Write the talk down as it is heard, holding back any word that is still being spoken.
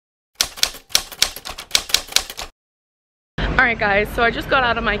Alright guys, so I just got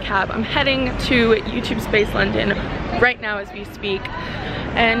out of my cab. I'm heading to YouTube Space London right now as we speak.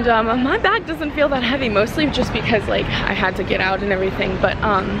 And my bag doesn't feel that heavy, mostly just because like I had to get out and everything. But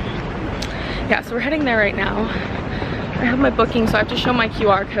yeah, so we're heading there right now. I have my booking, so I have to show my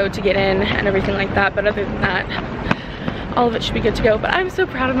QR code to get in and everything like that. But other than that, all of it should be good to go. But I'm so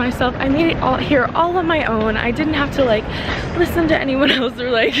proud of myself. I made it all here all on my own. I didn't have to like listen to anyone else or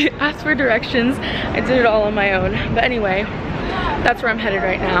like ask for directions. I did it all on my own. But anyway, that's where I'm headed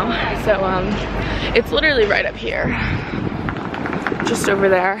right now. So it's literally right up here, just over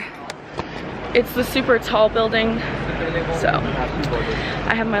there. It's the super tall building. So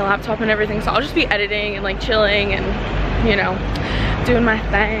I have my laptop and everything, so I'll just be editing and like chilling and, you know, doing my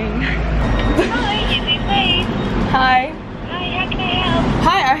thing. Hi, you've been late. Hi. Hi, how can I help?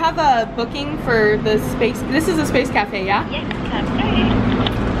 Hi, I have a booking for the space. This is a space cafe, yeah? Yes, cafe.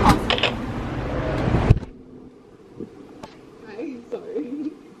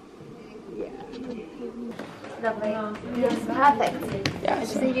 Lovely. Yes, perfect. Yeah, I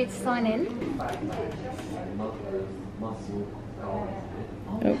just need you to sign in.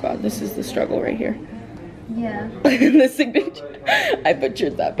 Oh god, this is the struggle right here. Yeah. The signature. I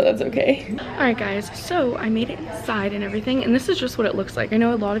butchered that, but that's okay. Alright guys, so I made it inside and everything, and this is just what it looks like. I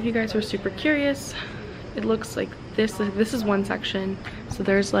know a lot of you guys were super curious. It looks like this. This is one section. So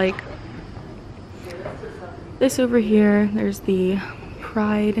there's like this over here. There's the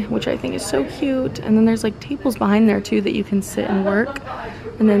Pride, which I think is so cute, and then there's like tables behind there too that you can sit and work,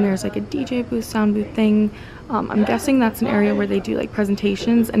 and then there's like a DJ booth, sound booth thing. I'm guessing that's an area where they do like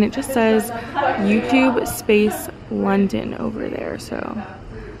presentations, and it just says YouTube Space London over there, so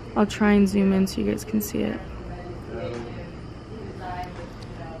I'll try and zoom in so you guys can see it.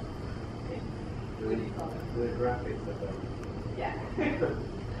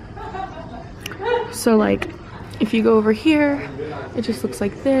 So like if you go over here, it just looks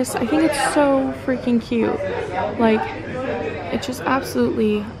like this. I think it's so freaking cute. Like, it's just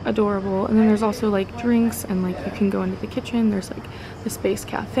absolutely adorable. And then there's also like drinks, and like you can go into the kitchen. There's like the space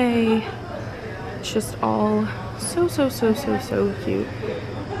cafe. It's just all so cute.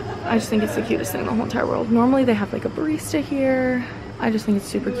 I just think it's the cutest thing in the whole entire world. Normally they have like a barista here. I just think it's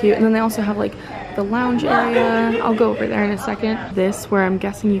super cute. And then they also have like the lounge area. I'll go over there in a second. This, where I'm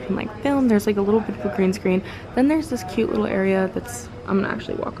guessing you can like film. There's like a little bit of a green screen. Then there's this cute little area that's, I'm gonna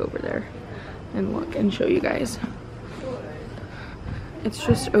actually walk over there and look and show you guys. It's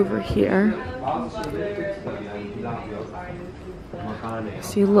just over here.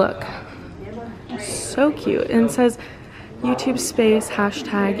 See, look. So cute. And it says YouTube Space,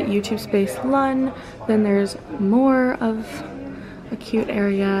 hashtag YouTube Space Lun. Then there's more of a cute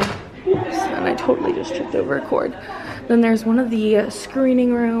area. Oops, and I totally just tripped over a cord. Then there's one of the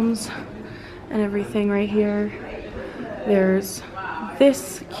screening rooms and everything right here. There's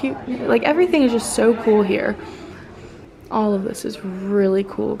this cute, like everything is just so cool here. All of this is really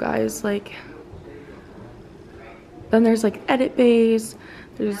cool, guys. Like, then there's like edit bays.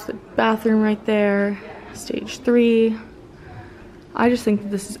 There's the bathroom right there. Stage 3. I just think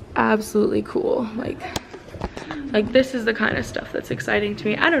that this is absolutely cool. Like this is the kind of stuff that's exciting to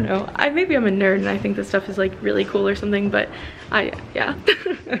me. I don't know. Maybe I'm a nerd and I think this stuff is like really cool or something, but yeah.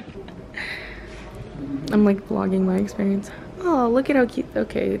 I'm like vlogging my experience. Oh, look at how cute.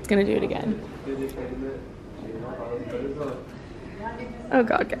 Okay, it's gonna do it again. Oh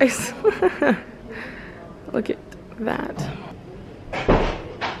god, guys. Look at that.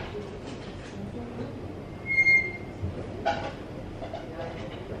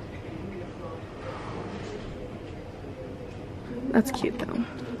 That's cute though.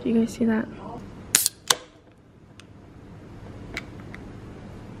 Do you guys see that?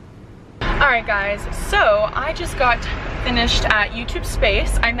 Alright guys, so I just got finished at YouTube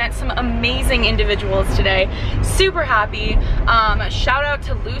Space. I met some amazing individuals today. Super happy. Shout out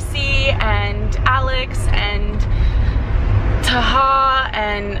to Lucy and Alex and Taha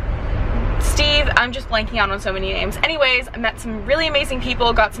and Steve. I'm just blanking out on so many names. Anyways, I met some really amazing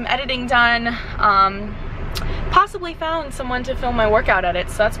people, got some editing done. Possibly found someone to film my workout edit,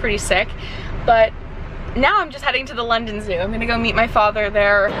 so that's pretty sick. But now I'm just heading to the London Zoo. I'm gonna go meet my father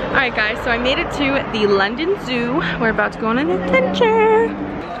there. Alright guys, so I made it to the London Zoo. We're about to go on an adventure.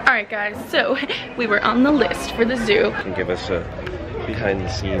 Alright guys, so we were on the list for the zoo. And give us a behind the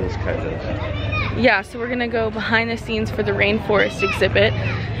scenes kind of. Yeah, so we're gonna go behind the scenes for the rainforest exhibit,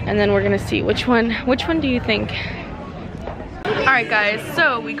 and then we're gonna see which one do you think? Alright guys,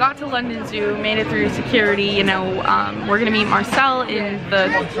 so we got to London Zoo, made it through security, you know, we're gonna meet Marcel in the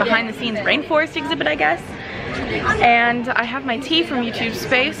behind the scenes rainforest exhibit, I guess. And I have my tea from YouTube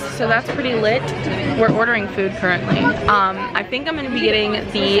Space, so that's pretty lit. We're ordering food currently. I think I'm gonna be getting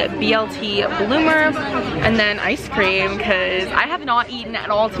the BLT bloomer and then ice cream because I have not eaten at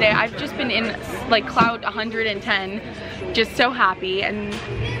all today. I've just been in like cloud 110, just so happy, and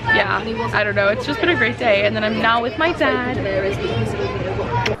yeah, I don't know, it's just been a great day. And then I'm now with my dad.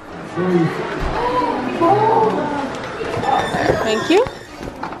 Thank you.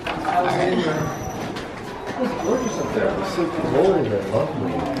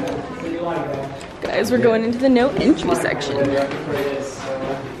 Guys, we're going into the no entry section.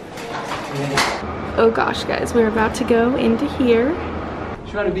 Oh gosh, guys, we're about to go into here.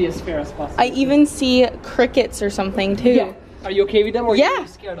 Try to be as fair as possible. I even see crickets or something too. Yeah. Are you okay with them, or are you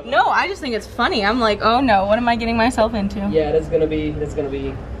scared of them? No, I just think it's funny. I'm like, oh no, what am I getting myself into? Yeah, that's gonna be the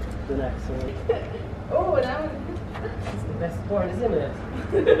next one. Oh, that one. It's the best part, isn't it?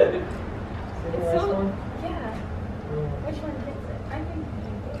 It's so, yeah. Which one gets it? I think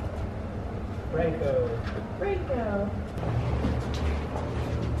Franco. Franco.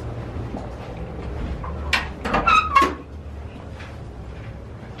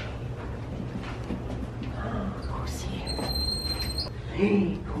 Who's here?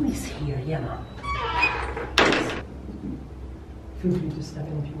 Hey, who is here, Yama? Feel free to step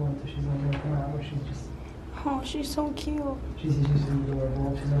in if you want to. She's not gonna come out, or she's just... Oh, she's so cute. She's just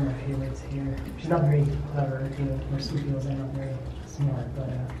adorable. She's one of my favorites here. She's not very clever, you know, or Sophie's are not very smart, but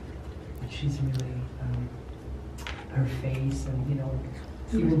she's really, her face and, you know,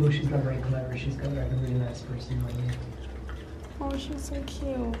 even though she's not very clever, she's got like a really nice personality. Oh, she's so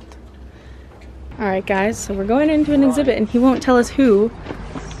cute. Alright guys, so we're going into an exhibit and he won't tell us who.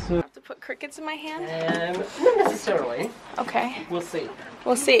 So, I have to put crickets in my hand? Not necessarily. Okay. We'll see.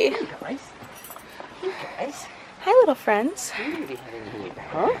 We'll see. Hey guys. Hey guys. Hi little friends.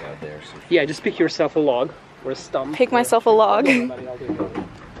 Huh? Yeah, just pick yourself a log or a stump. Pick myself a log.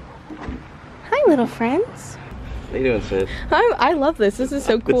 Hi little friends. How you doing, Sid? I love this. This is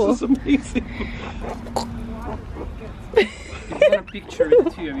so cool. This is amazing. If you want a picture of the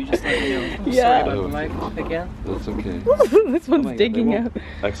two of you, just let me know. I'm sorry about the mic again. That's okay. This one's digging out.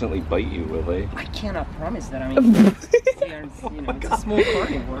 Accidentally bite you, will they? I cannot promise that. I mean, you know, it's a small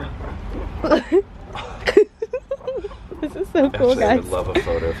carnivore. This is so cool, Actually, guys. I would love a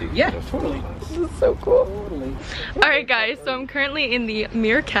photo if you could. Yeah, totally. This is so cool. Totally. Alright guys, so I'm currently in the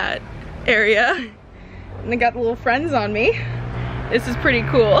meerkat area. And I got the little friends on me. This is pretty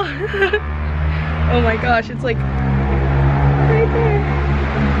cool. Oh my gosh, it's like right there.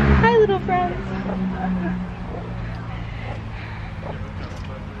 Hi little friends.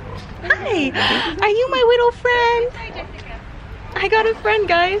 Hi, are you my little friend? Hi Jessica. I got a friend,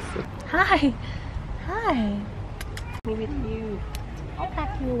 guys. Hi. Hi. Me with you. I'll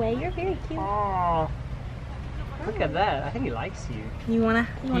pack you away. You're very cute. Oh, look at that. I think he likes you. You wanna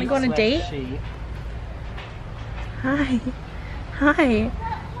He go on a slash date? she. Hi. Hi.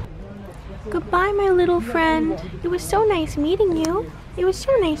 Goodbye, my little friend. It was so nice meeting you. It was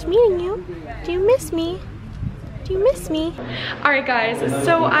so nice meeting you. Do you miss me? Do you miss me? Alright guys,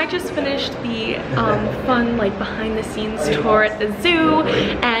 so I just finished the fun like behind the scenes tour at the zoo,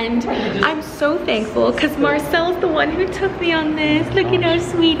 and I'm so thankful because Marcel's the one who took me on this. Look at how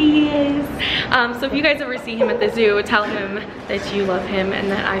sweet he is. So if you guys ever see him at the zoo, tell him that you love him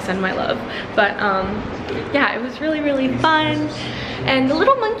and that I send my love. But yeah, it was really, really fun. And the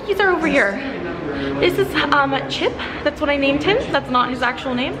little monkeys are over here. This is Chip. That's what I named him. That's not his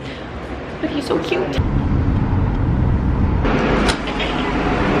actual name, but he's so cute.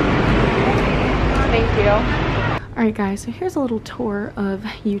 Thank you. Alright guys, so here's a little tour of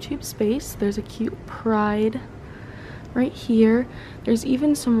YouTube Space. There's a cute pride right here. There's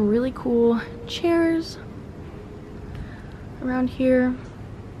even some really cool chairs around here.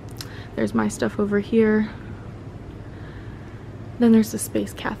 There's my stuff over here. Then there's the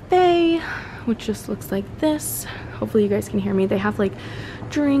Space Cafe, which just looks like this. Hopefully you guys can hear me. They have like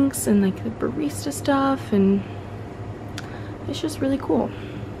drinks and like the barista stuff, and it's just really cool.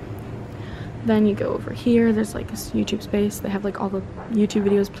 Then you go over here, there's like a YouTube Space. They have like all the YouTube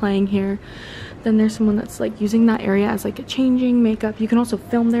videos playing here. Then there's someone that's like using that area as like a changing makeup. You can also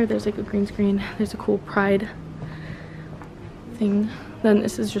film there. There's like a green screen. There's a cool pride thing. Then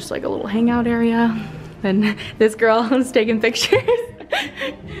this is just like a little hangout area. Then this girl is taking pictures.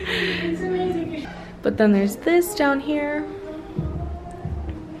 It's amazing. But then there's this down here.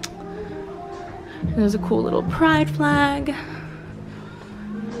 And there's a cool little pride flag.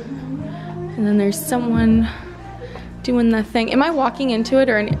 And then there's someone doing the thing. Am I walking into it,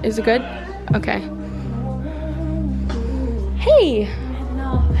 or is it good? Okay. Hey!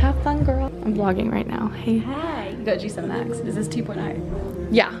 Hello. Have fun, girl. I'm vlogging right now. Hey. Hi. got G7 Max. Is this 2.0?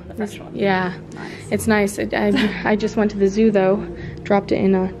 Yeah. The fresh one. Yeah. Nice. It's nice. I just went to the zoo though. Dropped it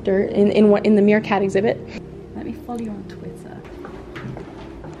in dirt in the meerkat exhibit. Let me follow you on Twitter.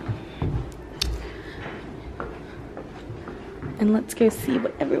 And let's go see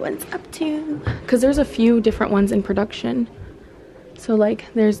what everyone's up to. Because there's a few different ones in production. So like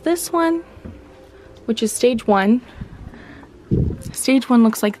there's this one, which is stage 1. Stage 1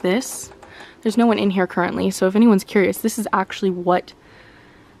 looks like this. There's no one in here currently, so if anyone's curious, this is actually what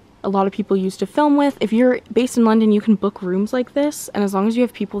a lot of people used to film with. If you're based in London, you can book rooms like this, and as long as you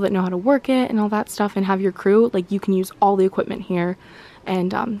have people that know how to work it and all that stuff and have your crew, like you can use all the equipment here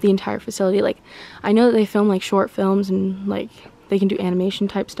and the entire facility. Like I know that they film like short films and like they can do animation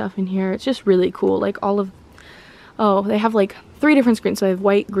type stuff in here. It's just really cool. Like all of, oh, they have like 3 different screens. So they have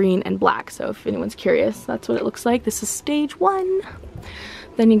white, green, and black. So if anyone's curious, that's what it looks like. This is stage 1.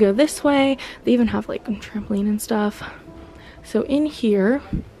 Then you go this way. They even have like a trampoline and stuff. So in here,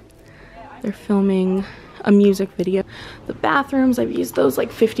 they're filming a music video. The bathrooms, I've used those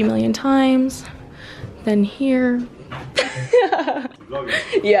like 50 million times. Then here.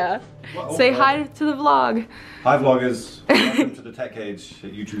 Yeah. Well, say hi to the vlog. Hi vloggers, welcome to the Tech Cage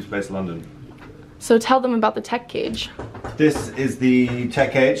at YouTube Space London. So tell them about the tech cage. This is the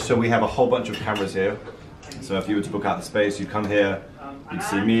Tech Cage, so we have a whole bunch of cameras here. So if you were to book out the space, you'd come here, you'd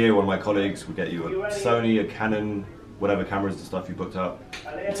see me or one of my colleagues, we'd get you a Sony, a Canon, whatever cameras and stuff you booked up.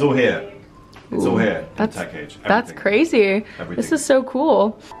 It's all here. It's all here in the Tech Cage. Everything. That's crazy. Everything. This is so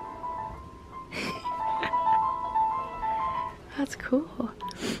cool. That's cool.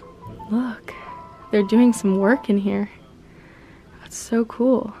 Look, they're doing some work in here. That's so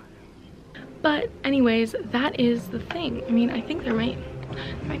cool. But anyways, that is the thing. I mean, I think there might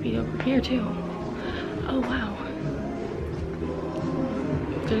be over here too. Oh wow.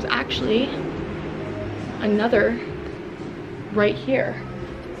 There's actually another right here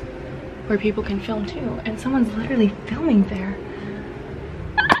where people can film too. And someone's literally filming there.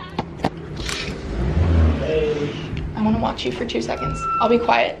 I want to watch you for 2 seconds. I'll be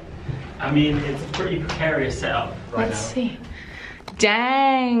quiet. I mean, it's a pretty precarious setup right now. Let's see.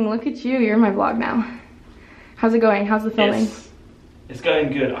 Dang, look at you. You're in my vlog now. How's it going? How's the filming? It's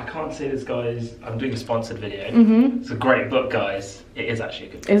going good. I can't say this, guys. I'm doing a sponsored video. Mm-hmm. It's a great book, guys. It is actually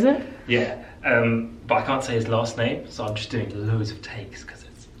a good book. Is it? Yeah. But I can't say his last name, so I'm just doing loads of takes because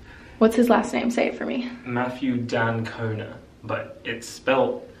it's... What's his last name? Say it for me. Matthew Dan Kona, but it's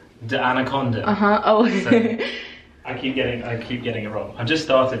spelled Anaconda. Uh-huh. Oh. So I keep getting it wrong. I just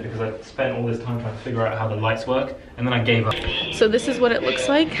started because I spent all this time trying to figure out how the lights work, and then I gave up. So this is what it looks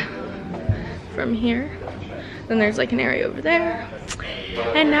like from here. Then there's like an area over there.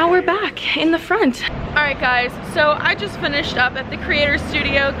 And now we're back in the front. All right guys, so I just finished up at the Creator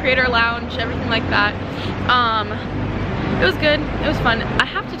Studio, Creator Lounge, everything like that. It was good, it was fun. I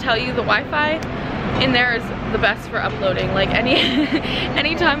have to tell you, the Wi-Fi in there is the best for uploading. Like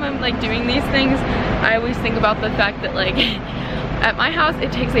anytime I'm like doing these things, I always think about the fact that like at my house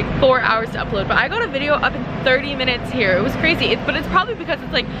it takes like 4 hours to upload, but I got a video up in 30 minutes here. It was crazy. But it's probably because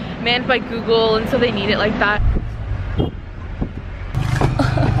it's like manned by Google, and so they need it like that.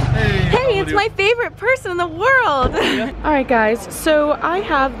 Hey, it's my favorite person in the world. All right guys, so I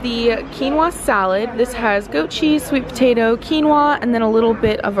have the quinoa salad. This has goat cheese, sweet potato, quinoa, and then a little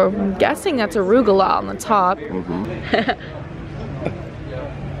bit of a, I'm guessing that's arugula on the top. Thank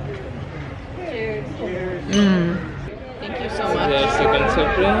you so much.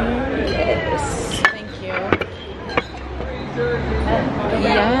 Yes, thank you.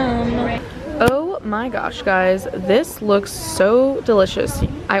 Yum. Oh my gosh, guys, this looks so delicious.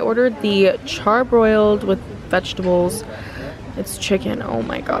 I ordered the charbroiled with vegetables. It's chicken. Oh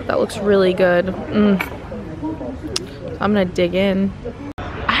my god, that looks really good. I'm gonna dig in.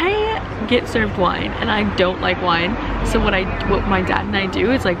 I get served wine and I don't like wine. So what my dad and I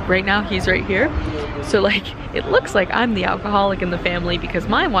do is, like, right now he's right here. So like it looks like I'm the alcoholic in the family because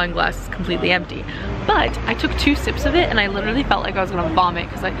my wine glass is completely empty. But I took 2 sips of it and I literally felt like I was gonna vomit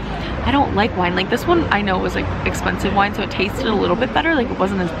because I don't like wine. Like this one I know was like expensive wine, so it tasted a little bit better, like it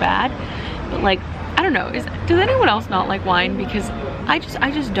wasn't as bad. But like, I don't know, does anyone else not like wine? Because I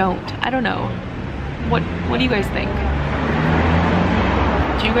just don't. I don't know. What do you guys think?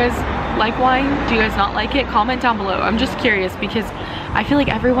 Do you guys like wine? Do you guys not like it? Comment down below. I'm just curious because I feel like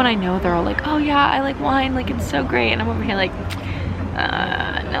everyone I know, they're all like, oh yeah, I like wine, like it's so great. And I'm over here like,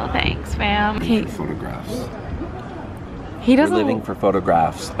 no thanks, fam. For photographs. He doesn't. We're living for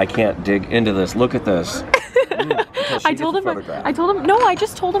photographs. I can't dig into this. Look at this. I told him, no, I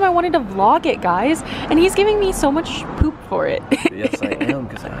just told him I wanted to vlog it, guys. And he's giving me so much poop for it. Yes, I am,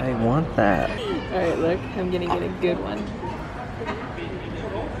 because I want that. Alright, look, I'm gonna get a good one.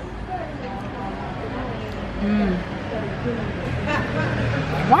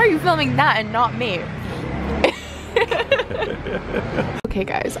 Why are you filming that and not me? Okay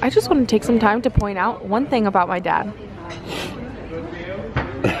guys, I just want to take some time to point out one thing about my dad.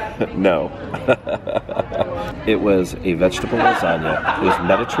 No. It was a vegetable lasagna. It was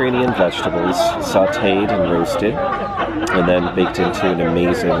Mediterranean vegetables sauteed and roasted, and then baked into an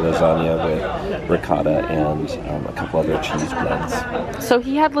amazing lasagna with ricotta and a couple other cheese blends. So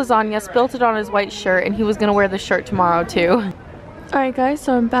he had lasagna, spilt it on his white shirt, and he was gonna wear the shirt tomorrow too. Alright guys,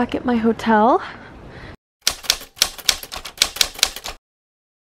 so I'm back at my hotel.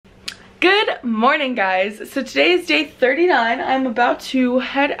 Good morning guys. So today is day 39. I'm about to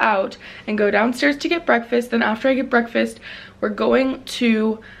head out and go downstairs to get breakfast. Then after I get breakfast, we're going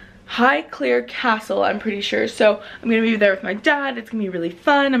to Highclere Castle, I'm pretty sure. So I'm gonna be there with my dad. It's gonna be really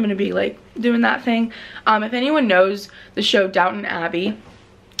fun. I'm gonna be like doing that thing. If anyone knows the show Downton Abbey,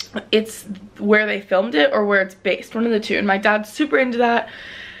 it's where they filmed it or where it's based, one of the two, and my dad's super into that,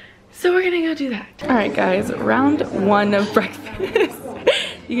 so we're gonna go do that. All right guys, round one of breakfast.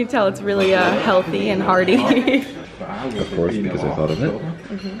 You can tell it's really healthy and hearty. Of course, because I thought of it.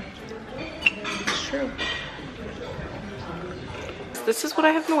 It's true. This is what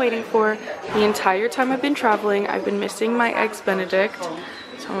I have been waiting for the entire time I've been traveling. I've been missing my Eggs Benedict,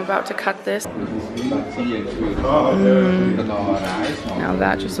 so I'm about to cut this. Now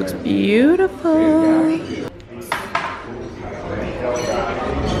that just looks beautiful.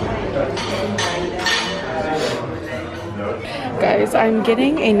 Guys, I'm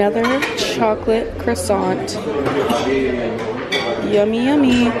getting another chocolate croissant. Yummy,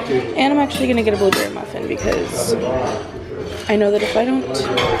 yummy. And I'm actually gonna get a blueberry muffin because I know that if I don't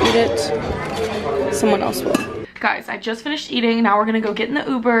eat it, someone else will. Guys, I just finished eating. Now we're gonna go get in the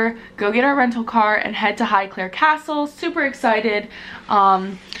Uber, go get our rental car, and head to Highclere Castle. Super excited.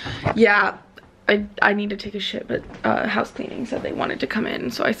 Yeah, I need to take a shit, but house cleaning said they wanted to come in.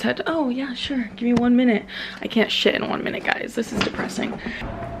 So I said, oh yeah, sure, give me 1 minute. I can't shit in 1 minute, guys. This is depressing.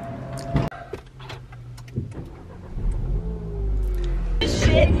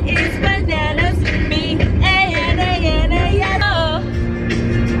 Shit is bananas, me and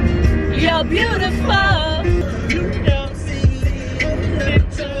you're beautiful. You don't see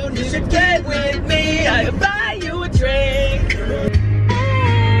it, so you should get with me. I'll buy you a drink.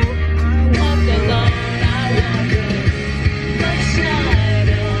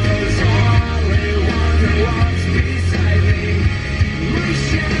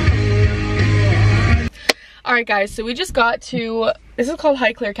 Alright guys, so we just got to, this is called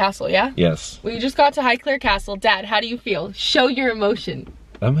Highclere Castle, yeah? Yes. We just got to Highclere Castle. Dad, how do you feel? Show your emotion.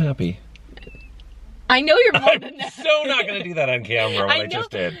 I'm happy. I know you're more than that. I'm so not gonna do that on camera what I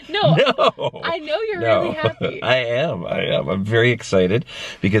just did. No. No. I know you're really happy. I am. I'm very excited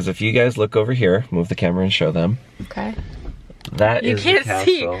because if you guys look over here, move the camera and show them. Okay. That You is can't the castle.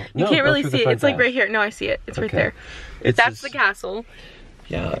 see. You No, can't go really through the see it. front It's like half. right here. No, I see it. It's right there. That's the castle.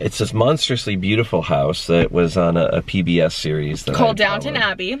 Yeah, it's this monstrously beautiful house that was on a PBS series that Called Downton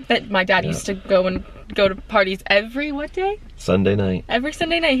Abbey, that my dad used to go to parties every, what day? Sunday night. Every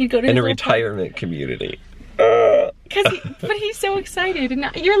Sunday night he'd go to In his a little retirement community. But he's so excited, and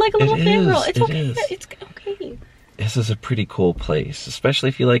now, you're like a little fangirl. It's okay. is. It's okay. This is a pretty cool place, especially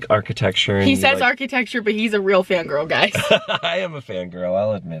if you like architecture. And He says like... architecture, but he's a real fangirl, guys. I am a fangirl,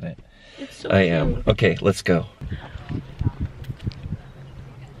 I'll admit it. It's so I cute. am. Okay, let's go.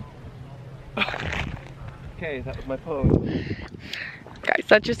 Okay, that was my pose. Guys,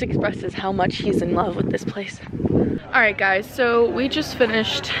 that just expresses how much he's in love with this place. Alright guys, so we just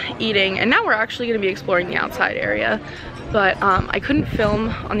finished eating, and now we're actually going to be exploring the outside area. But I couldn't film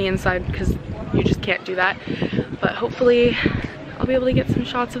on the inside because you just can't do that. But hopefully I'll be able to get some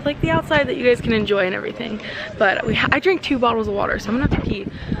shots of like the outside that you guys can enjoy and everything. But I drank 2 bottles of water, so I'm gonna have to pee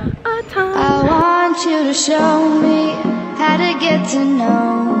a ton. I want you to show me how to get to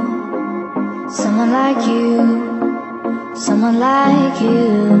know someone like you, someone like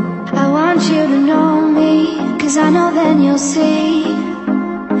you. I want you to know me, 'cause I know then you'll see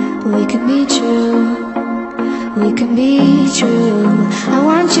we can be true, we can be true. I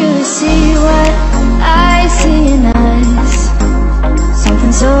want you to see what I see in us,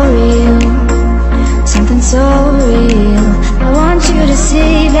 something so real, something so real. I want you to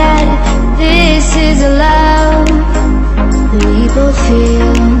see that this is a love that we both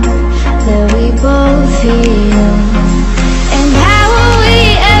feel, that we both feel. And how will we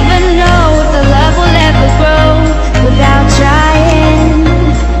ever know if the love will ever grow without trying,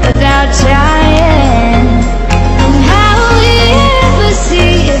 without trying? And how will we ever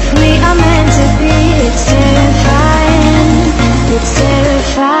see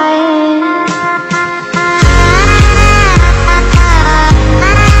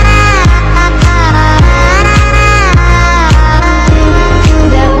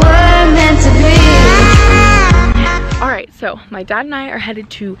my dad and I are headed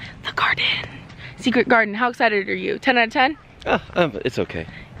to the garden. Secret garden. How excited are you? 10 out of 10? It's okay.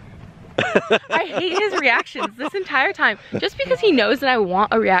 I hate his reactions this entire time. Just because he knows that I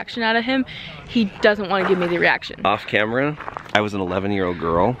want a reaction out of him, he doesn't want to give me the reaction. Off camera, I was an 11-year-old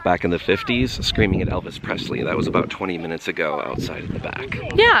girl back in the 50s screaming at Elvis Presley. That was about 20 minutes ago outside in the back.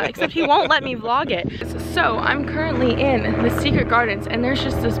 Yeah, except he won't let me vlog it. So I'm currently in the Secret Gardens and there's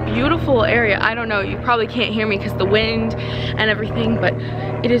just this beautiful area. I don't know, you probably can't hear me because the wind and everything, but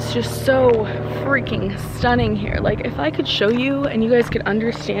it is just so freaking stunning here. Like if I could show you and you guys could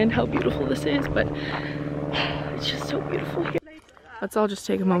understand how beautiful this is, but it's just so beautiful here. Let's all just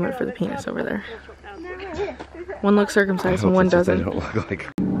take a moment for the penis over there. One looks circumcised and one doesn't. They don't look like.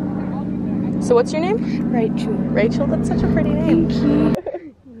 So what's your name? Rachel. Rachel, that's such a pretty name. Thank you.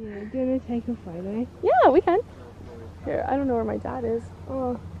 Yeah, do you want to take a photo? Yeah, we can. Here, I don't know where my dad is.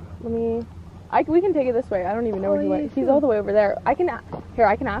 Oh, let me. We can take it this way. I don't even know where he went. He's all the way over there. I can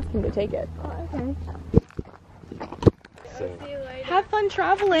ask him to take it. Oh, okay. So. Have fun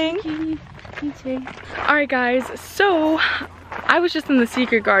traveling. You too. Alright guys, so I was just in the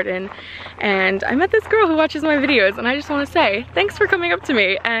Secret Garden and I met this girl who watches my videos and I just want to say thanks for coming up to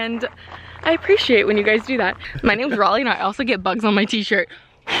me and I appreciate when you guys do that. My name's Raleigh and I also get bugs on my t-shirt.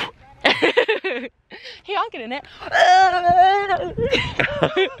 Hey, I'll get in it.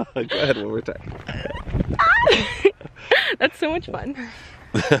 Go ahead, one more time. That's so much fun.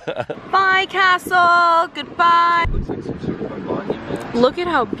 Bye, castle. Goodbye. Looks like some sort of a monument. Look at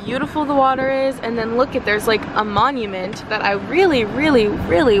how beautiful the water is, and then look at there's like a monument that I really, really,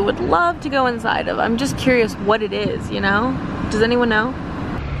 really would love to go inside of. I'm just curious what it is, you know? Does anyone know?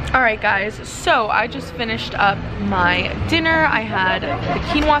 Alright guys, so I just finished up my dinner. I had the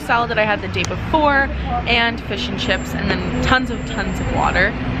quinoa salad that I had the day before and fish and chips and then tons of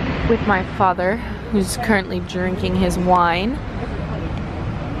water with my father who's currently drinking his wine.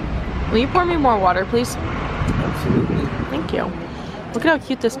 Will you pour me more water, please? Absolutely. Thank you. Look at how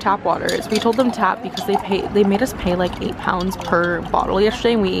cute this tap water is. We told them tap because they made us pay like £8 per bottle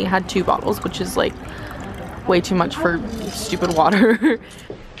yesterday and we had 2 bottles, which is like way too much for stupid water.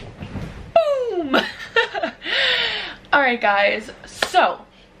 Alright guys, so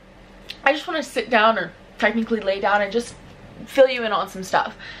I just want to sit down or technically lay down and just fill you in on some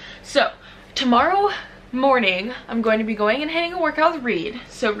stuff. So tomorrow morning I'm going to be going and hitting a workout with Reed.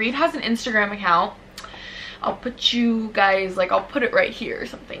 So Reed has an Instagram account. I'll put you guys, like I'll put it right here or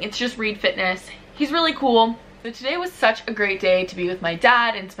something. It's just Reed Fitness. He's really cool. So today was such a great day to be with my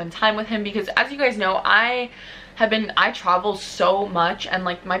dad and spend time with him because as you guys know, I travel so much and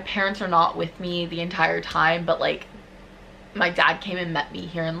like my parents are not with me the entire time, but like my dad came and met me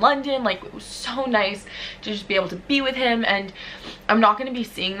here in London. Like it was so nice to just be able to be with him and I'm not going to be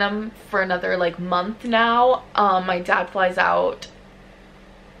seeing them for another like month now. My dad flies out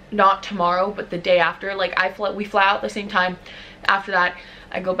not tomorrow but the day after. Like we fly out at the same time. After that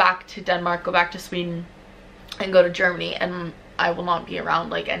I go back to Denmark, go back to Sweden and go to Germany and I will not be around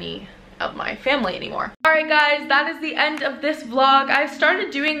like any of my family anymore. Alright guys, that is the end of this vlog. I've started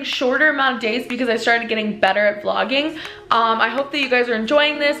doing shorter amount of days because I started getting better at vlogging. I hope that you guys are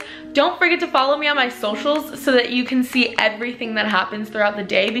enjoying this. Don't forget to follow me on my socials so that you can see everything that happens throughout the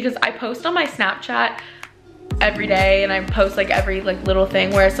day because I post on my Snapchat every day and I post like every like little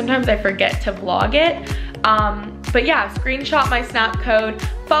thing where sometimes I forget to vlog it. But yeah, screenshot my snap code,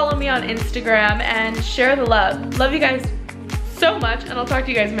 follow me on Instagram and share the love. Love you guys so much and I'll talk to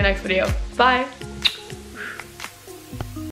you guys in my next video. Bye.